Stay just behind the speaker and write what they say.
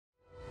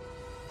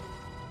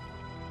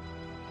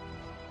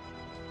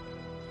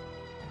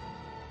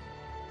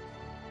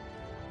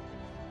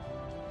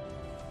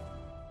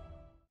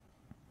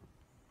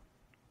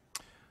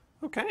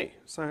Okay,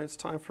 so it's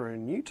time for a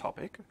new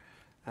topic,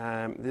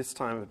 this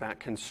time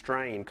about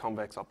constrained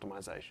convex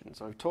optimization.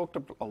 So we've talked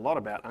a lot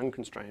about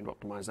unconstrained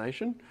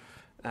optimization,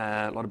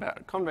 a lot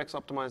about convex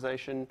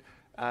optimization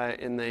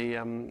in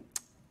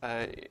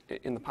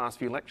the past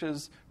few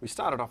lectures. We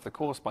started off the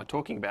course by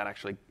talking about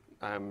actually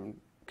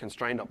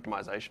constrained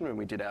optimization when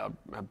we did our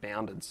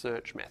bounded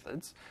search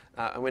methods,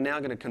 and we're now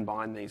going to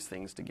combine these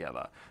things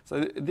together.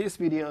 So this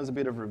video is a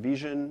bit of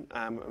revision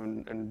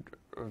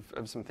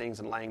of some things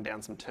and laying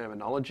down some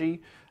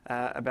terminology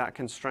about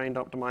constrained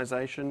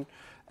optimization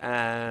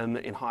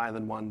in higher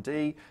than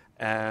 1D.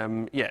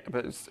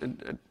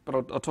 But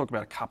I'll talk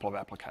about a couple of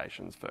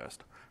applications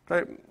first.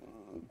 So,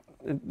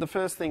 the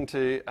first thing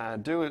to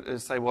do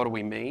is say, what do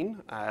we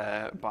mean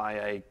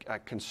by a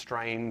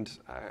constrained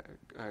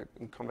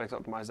convex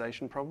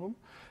optimization problem?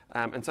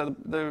 And so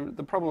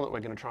the problem that we're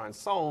going to try and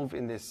solve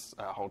in this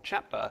whole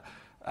chapter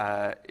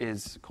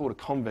is called a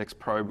convex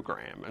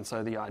program. And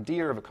so the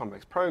idea of a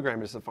convex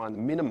program is to find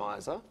the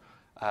minimizer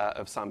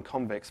of some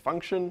convex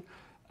function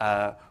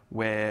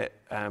where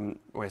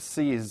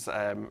C is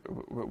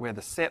where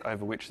the set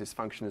over which this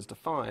function is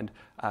defined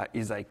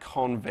is a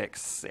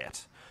convex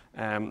set.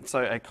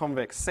 So a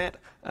convex set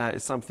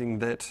is something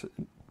that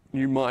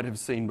you might have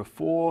seen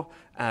before.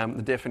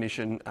 The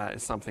definition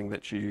is something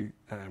that you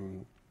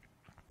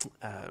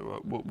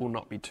will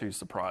not be too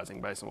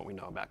surprising based on what we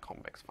know about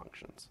convex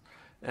functions.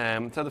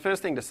 So the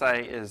first thing to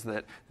say is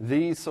that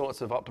these sorts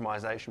of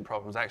optimization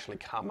problems actually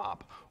come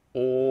up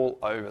all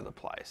over the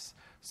place.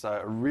 So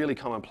a really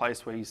common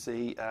place where you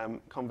see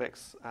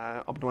convex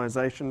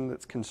optimization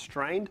that's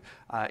constrained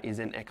is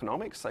in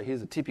economics. So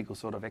here's a typical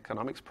sort of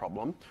economics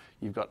problem.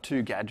 You've got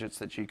two gadgets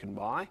that you can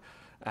buy,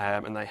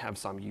 and they have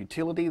some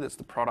utility that's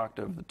the product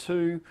of the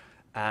two,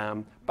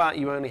 but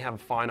you only have a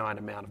finite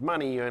amount of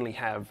money. You only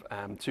have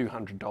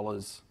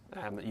 $200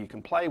 that you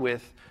can play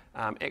with.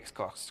 X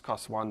costs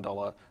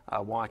 $1,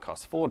 Y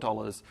costs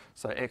 $4.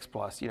 So X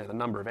plus the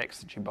number of X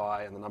that you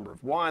buy and the number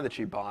of Y that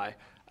you buy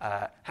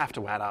have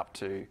to add up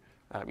to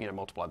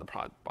multiply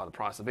by the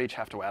price of each,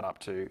 have to add up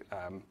to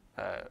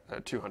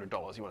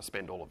 $200. You want to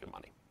spend all of your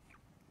money.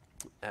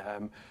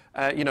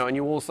 And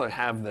you also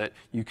have that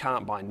you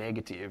can't buy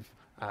negative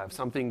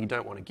something. You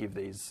don't want to give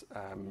these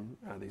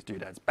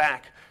doodads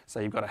back, so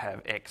you've got to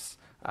have X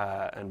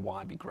and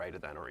Y be greater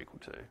than or equal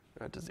to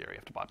 0. You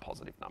have to buy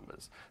positive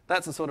numbers.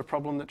 That's the sort of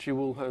problem that you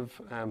will have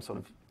sort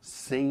of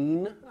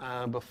seen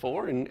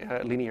before in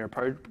linear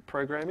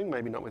programming,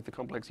 maybe not with the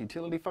complex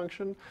utility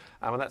function.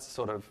 But that's a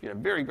sort of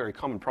very, very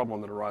common problem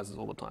that arises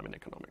all the time in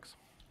economics.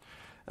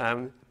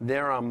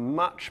 There are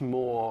much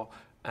more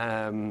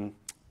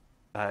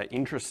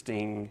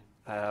interesting,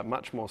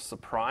 much more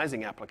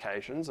surprising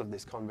applications of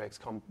this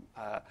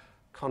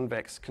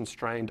convex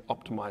constrained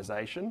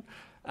optimization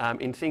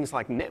in things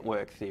like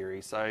network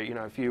theory. So,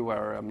 if you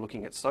were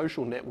looking at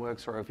social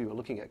networks, or if you were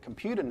looking at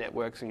computer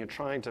networks and you're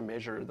trying to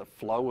measure the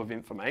flow of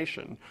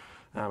information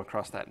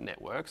across that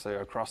network, so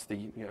across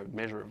the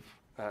measure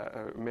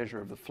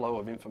of the flow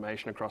of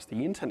information across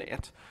the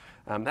internet,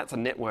 that's a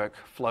network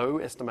flow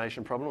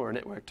estimation problem, or a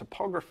network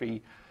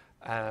topography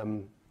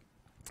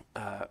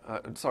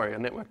a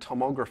network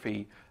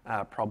tomography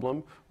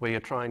problem where you're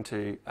trying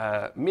to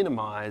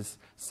minimize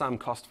some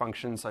cost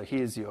function. So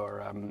here's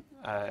your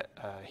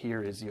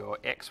here is your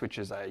X, which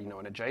is an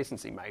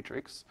adjacency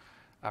matrix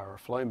or a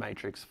flow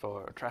matrix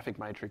for a traffic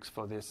matrix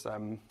for this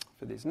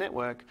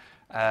network.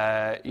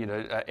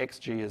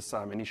 XG is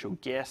some initial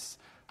guess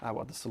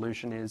what the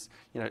solution is,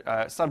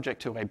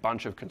 subject to a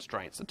bunch of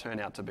constraints that turn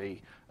out to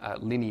be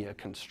linear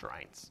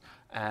constraints.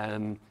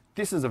 And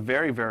this is a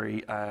very,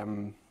 very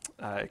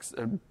a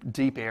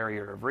deep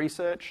area of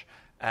research.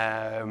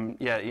 It's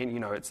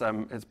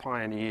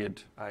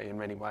pioneered in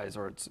many ways,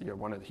 or it's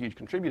one of the huge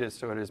contributors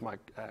to it is my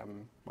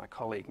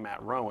colleague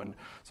Matt Rowan.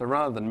 So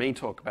rather than me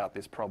talk about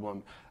this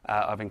problem,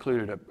 I've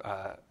included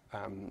a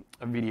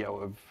video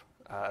of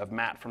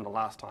Matt from the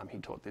last time he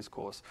taught this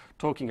course,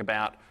 talking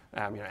about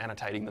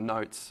annotating the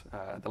notes,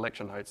 the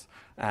lecture notes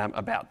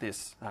about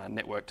this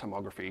network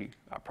tomography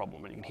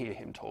problem, and you can hear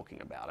him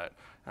talking about it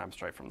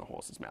straight from the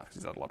horse's mouth because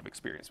he's had a lot of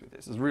experience with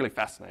this. It's really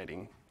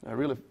fascinating, a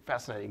really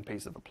fascinating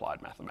piece of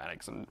applied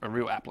mathematics and a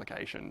real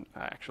application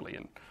actually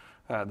in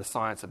the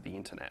science of the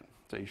internet.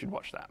 So you should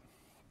watch that.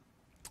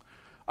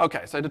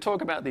 Okay, so to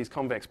talk about these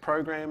convex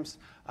programs,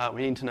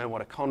 we need to know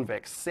what a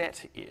convex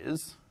set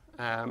is.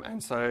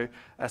 And so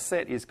a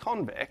set is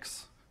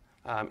convex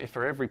if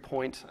for every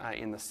point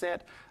in the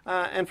set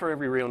and for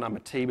every real number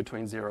t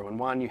between 0 and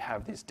 1, you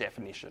have this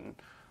definition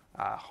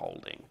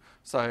holding.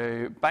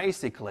 So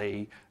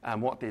basically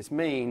what this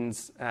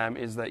means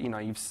is that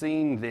you've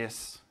seen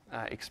this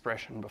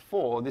expression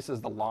before. This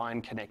is the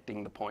line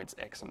connecting the points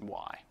x and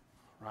y,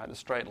 right? The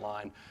straight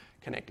line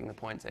connecting the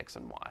points x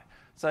and y.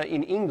 So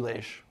in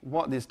English,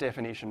 what this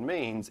definition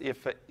means,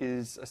 if it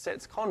is a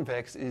set's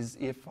convex, is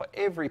if for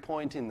every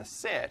point in the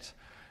set,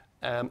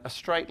 a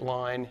straight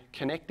line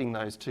connecting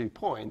those 2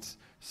 points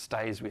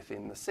stays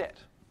within the set,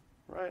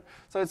 right?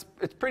 So it's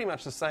pretty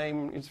much the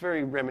same. It's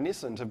very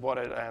reminiscent of what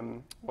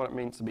it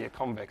means to be a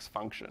convex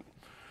function.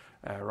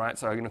 right?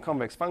 So in a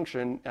convex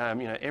function,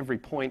 every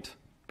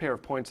pair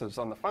of points that's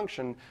on the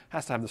function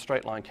has to have the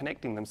straight line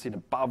connecting them sit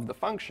above the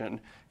function.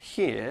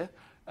 Here,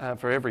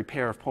 for every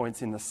pair of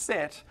points in the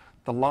set,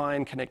 the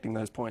line connecting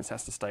those points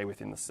has to stay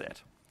within the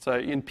set. So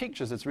in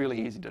pictures, it's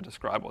really easy to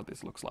describe what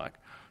this looks like.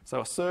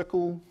 So a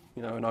circle,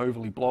 an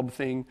ovally blob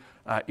thing,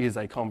 is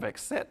a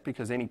convex set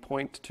because any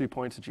two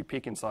points that you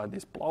pick inside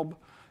this blob,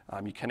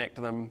 you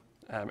connect them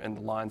and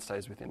the line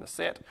stays within the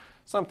set.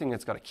 Something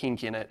that's got a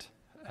kink in it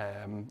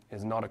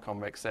is not a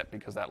convex set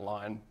because that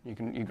line, you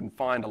can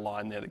find a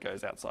line there that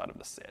goes outside of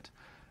the set.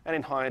 And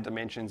in higher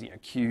dimensions,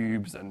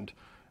 cubes and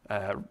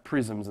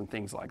prisms and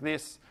things like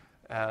this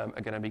are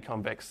going to be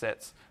convex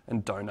sets,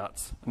 and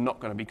donuts are not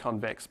going to be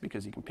convex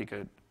because you can pick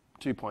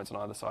 2 points on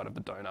either side of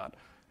the donut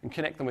and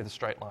connect them with a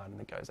straight line,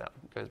 and it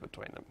goes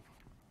between them,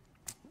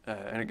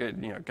 and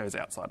it goes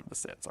outside of the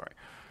set. Sorry.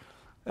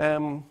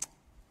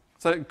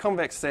 So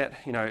convex set,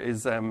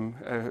 is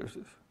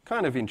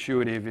kind of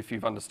intuitive if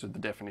you've understood the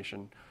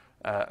definition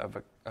of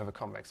a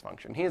convex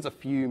function. Here's a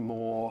few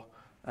more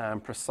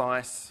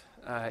precise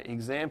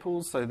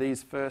examples. So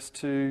these first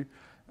two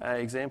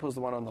examples,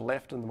 the one on the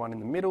left and the one in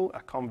the middle,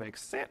 are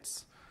convex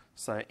sets.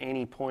 So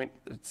any point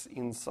that's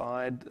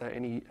inside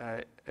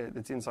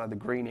the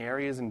green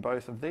areas in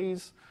both of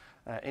these,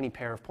 any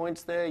pair of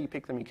points there, you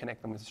pick them, you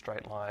connect them with a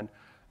straight line,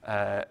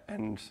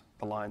 and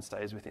the line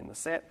stays within the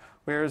set.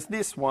 Whereas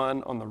this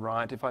one on the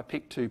right, if I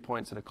pick 2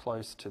 points that are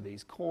close to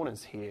these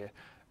corners here,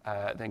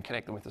 then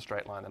connect them with a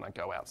straight line, then I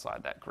go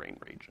outside that green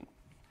region.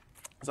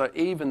 So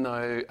even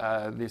though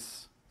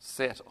this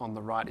set on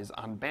the right is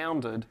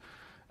unbounded,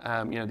 the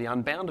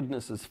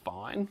unboundedness is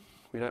fine.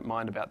 We don't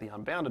mind about the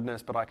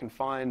unboundedness, but I can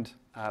find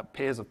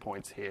pairs of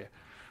points here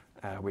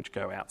which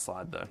go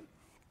outside the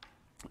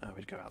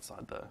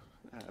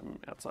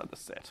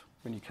set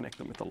when you connect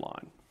them with a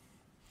line.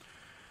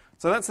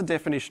 So that's the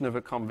definition of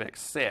a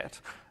convex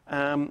set.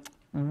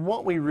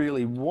 What we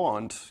really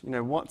want,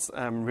 what's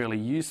really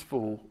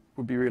useful,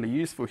 would be really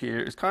useful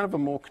here, is kind of a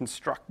more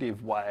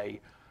constructive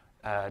way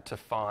to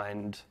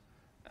define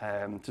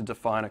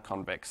a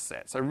convex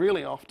set. So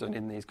really often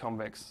in these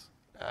convex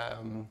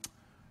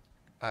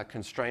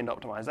constrained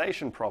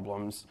optimization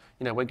problems,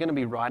 we're going to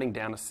be writing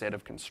down a set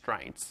of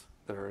constraints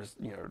that are,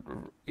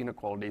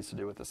 inequalities to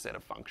do with a set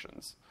of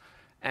functions.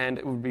 And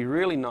it would be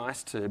really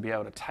nice to be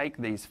able to take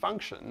these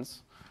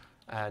functions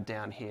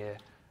down here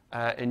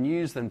and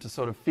use them to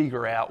sort of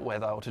figure out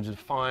or to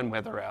define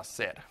whether our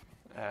set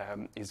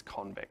is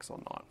convex or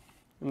not.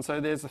 And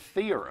so there's a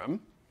theorem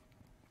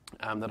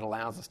that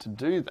allows us to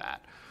do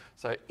that.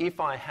 So if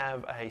I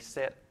have a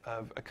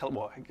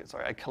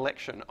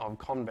collection of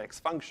convex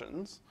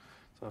functions,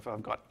 so if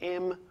I've got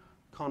m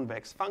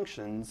convex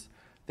functions,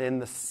 then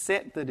the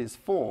set that is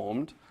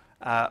formed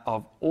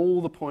of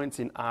all the points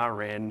in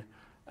Rn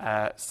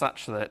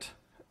such that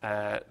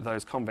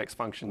those convex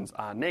functions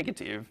are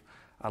negative,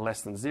 are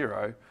less than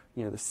 0,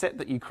 the set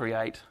that you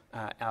create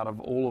out of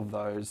all of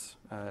those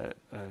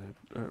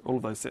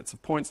sets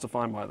of points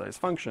defined by those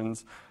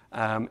functions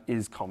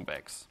is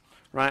convex.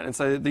 Right, and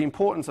so the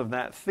importance of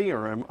that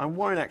theorem, I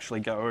won't actually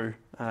go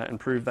and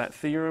prove that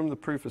theorem. The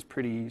proof is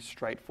pretty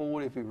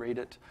straightforward if you read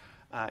it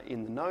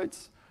in the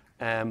notes.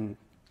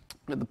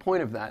 But the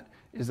point of that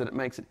is that it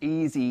makes it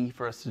easy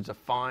for us to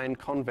define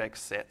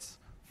convex sets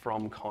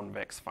from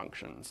convex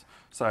functions.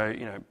 So,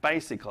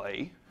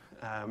 basically,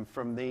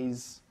 in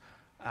these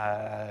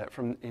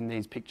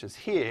pictures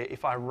here,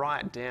 if I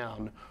write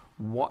down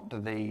what do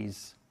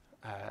these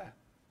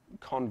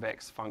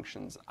convex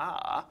functions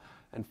are,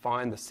 and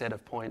find the set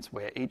of points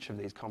where each of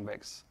these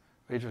convex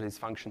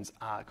functions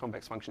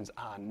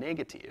are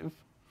negative,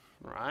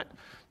 right?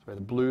 So where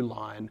the blue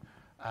line,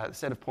 the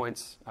set of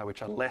points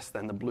which are less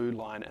than the blue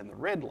line and the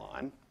red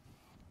line,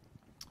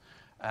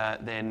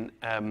 then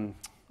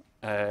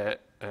if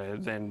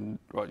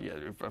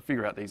I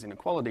figure out these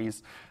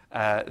inequalities,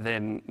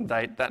 then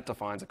that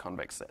defines a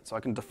convex set. So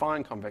I can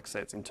define convex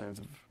sets in terms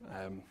of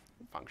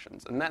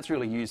functions. And that's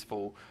really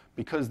useful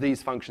because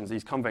these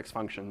convex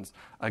functions,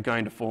 are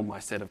going to form my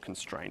set of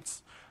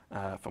constraints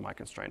for my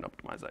constrained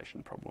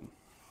optimization problem.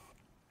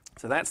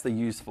 So that's the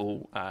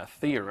useful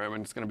theorem,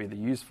 and it's going to be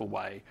the useful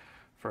way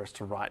for us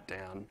to write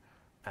down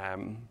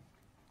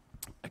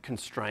a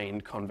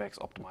constrained convex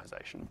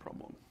optimization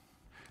problem.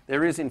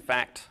 There is, in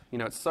fact,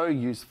 it's so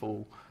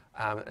useful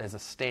as a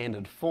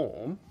standard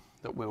form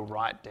that we'll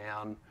write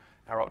down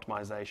our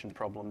optimization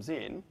problems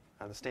in.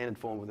 The standard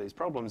form of these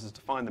problems is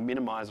to find the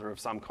minimizer of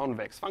some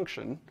convex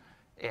function,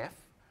 f,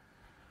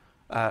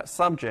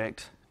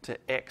 subject to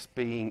x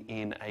being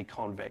in a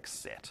convex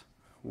set,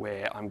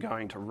 where I'm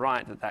going to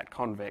write that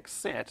convex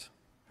set,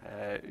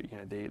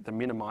 the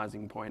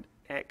minimizing point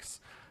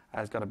x,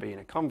 has got to be in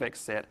a convex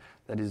set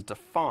that is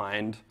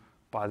defined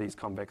by these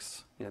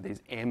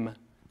these m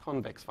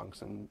convex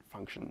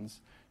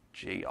functions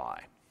gi.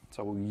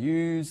 So we'll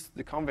use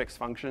the convex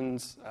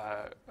functions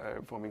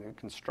forming the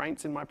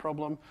constraints in my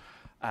problem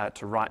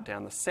to write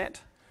down the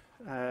set,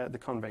 the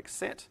convex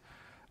set,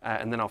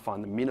 and then I'll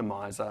find the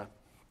minimizer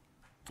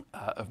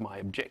of my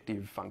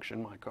objective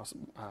function, my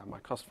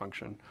cost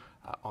function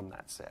on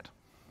that set.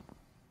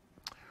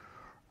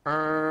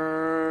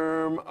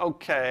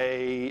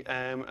 Okay,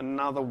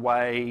 another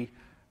way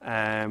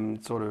of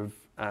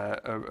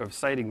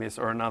stating this,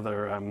 or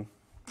another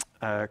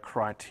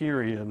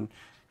criterion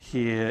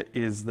here,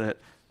 is that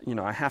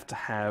I have to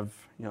have,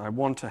 I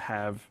want to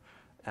have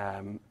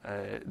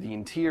the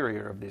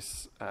interior of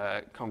this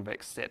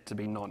convex set to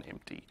be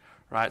non-empty,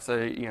 right?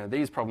 So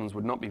these problems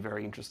would not be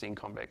very interesting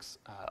convex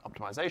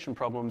optimization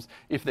problems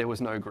if there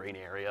was no green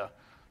area,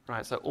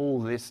 right? So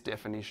all this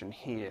definition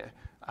here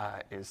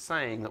is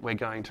saying that we're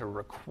going to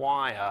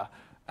require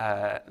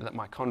that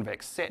my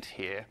convex set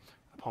here,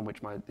 upon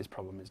which this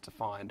problem is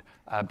defined,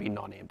 be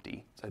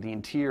non-empty. So the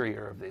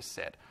interior of this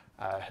set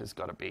has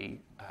got to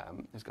be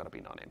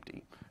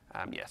non-empty.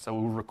 So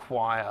we'll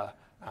require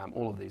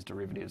all of these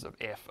derivatives of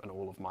f and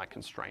all of my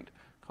constraint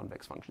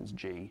convex functions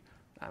g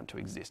to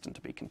exist and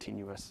to be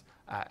continuous,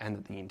 and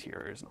that the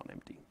interior is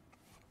non-empty.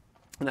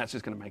 And that's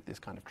just going to make this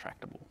kind of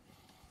tractable.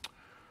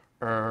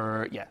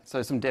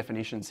 So some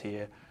definitions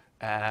here.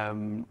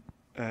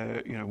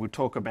 We'll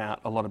talk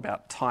a lot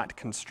about tight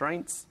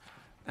constraints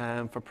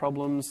for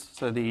problems.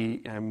 So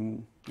the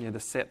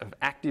set of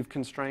active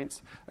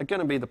constraints are going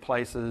to be the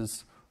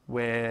places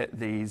where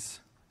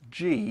these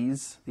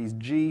g's, these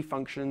g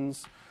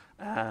functions,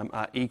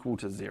 are equal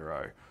to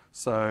 0.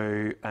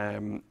 So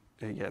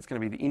it's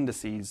going to be the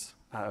indices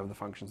of the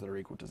functions that are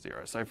equal to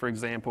 0. So for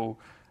example,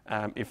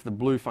 if the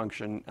blue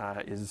function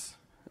is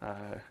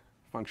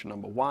function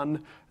number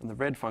 1 and the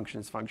red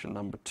function is function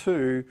number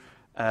 2,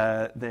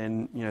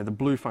 then the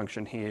blue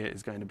function here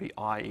is going to be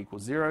I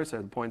equals 0. So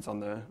the points on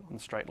the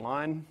straight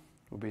line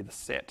will be the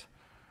set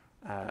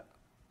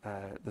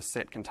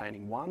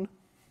containing 1.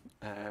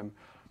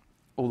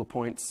 All the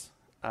points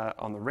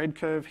on the red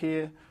curve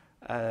here,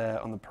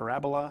 on the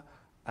parabola,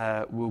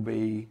 will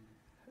be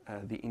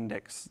the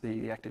index,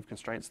 the active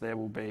constraints there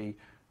will be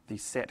the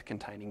set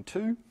containing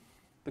 2.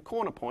 The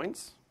corner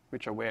points,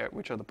 which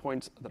are the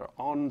points that are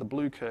on the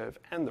blue curve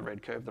and the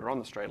red curve, that are on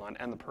the straight line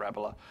and the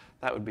parabola,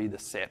 that would be the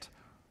set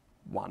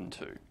 1,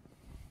 2.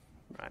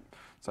 Right?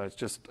 So it's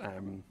just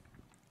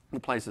the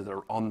places that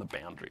are on the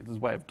boundary. This is a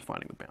way of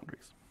defining the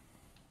boundaries.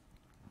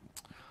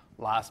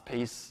 Last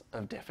piece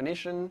of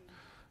definition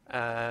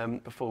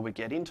before we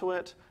get into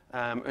it,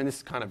 and this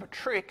is kind of a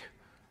trick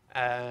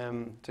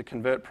to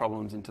convert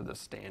problems into the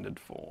standard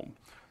form.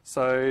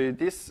 So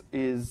this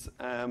is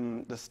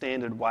the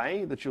standard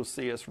way that you'll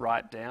see us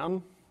write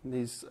down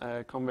these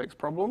convex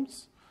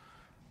problems,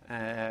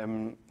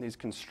 these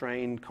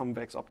constrained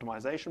convex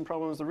optimization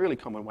problems. The really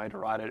common way to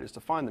write it is to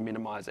find the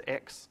minimizer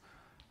x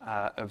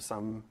of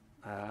some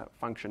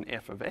function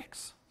f of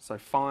x. So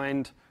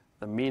find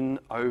the min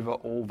over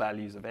all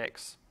values of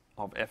x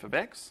of f of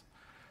x,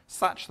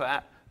 such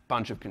that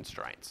bunch of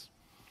constraints.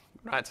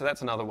 Right, so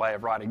that's another way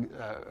of writing,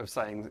 of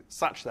saying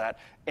such that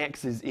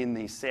x is in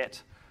the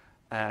set,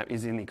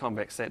 is in the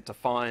convex set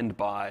defined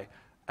by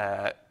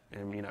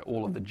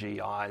all of the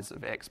gi's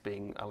of x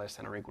being less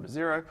than or equal to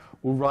 0.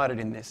 We'll write it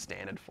in this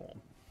standard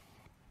form.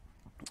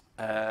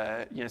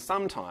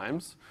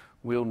 Sometimes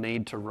we'll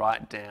need to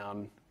write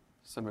down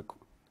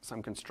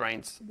some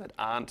constraints that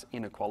aren't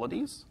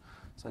inequalities.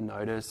 So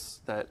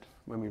notice that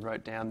when we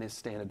wrote down this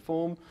standard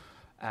form,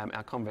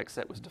 our convex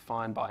set was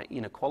defined by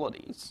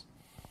inequalities.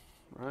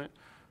 Right?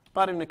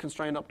 But in a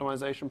constrained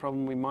optimization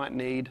problem, we might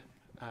need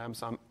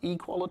some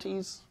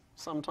equalities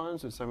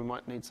sometimes. So we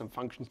might need some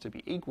functions to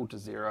be equal to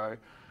 0,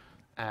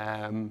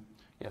 some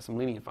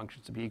linear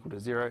functions to be equal to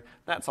 0.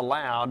 That's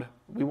allowed.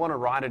 We want to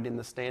write it in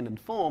the standard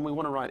form. We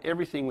want to write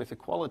everything with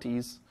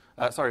equalities.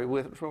 We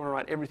want to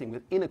write everything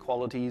with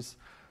inequalities.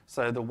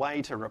 So the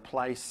way to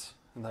replace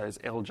those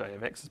Lj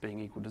of x as being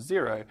equal to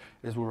 0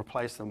 is we'll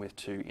replace them with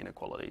 2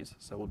 inequalities.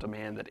 So we'll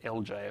demand that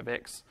Lj of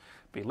x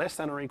be less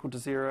than or equal to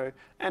 0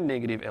 and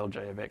negative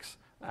Lj of x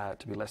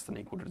to be less than or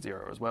equal to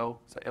 0 as well.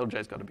 So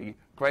Lj's got to be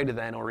greater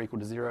than or equal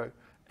to 0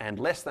 and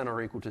less than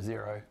or equal to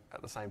 0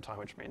 at the same time,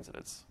 which means that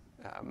it's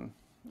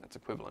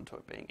equivalent to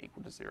it being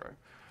equal to 0.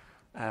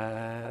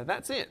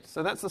 That's it.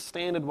 So that's the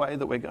standard way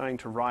that we're going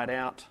to write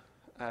out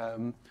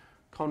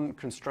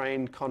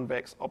constrained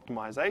convex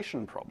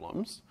optimization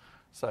problems.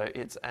 So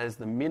it's as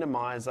the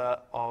minimizer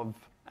of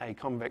a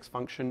convex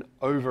function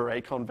over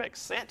a convex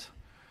set.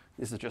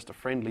 This is just a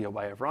friendlier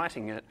way of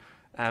writing it.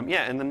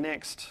 And the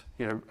next,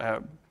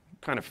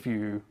 kind of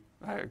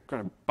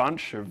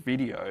bunch of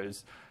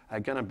videos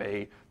are going to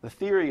be the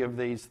theory of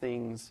these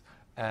things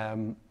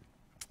and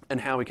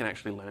how we can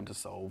actually learn to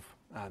solve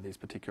these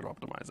particular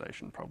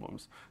optimization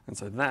problems. And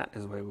so that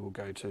is where we will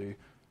go to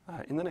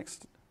in the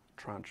next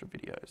tranche of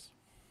videos.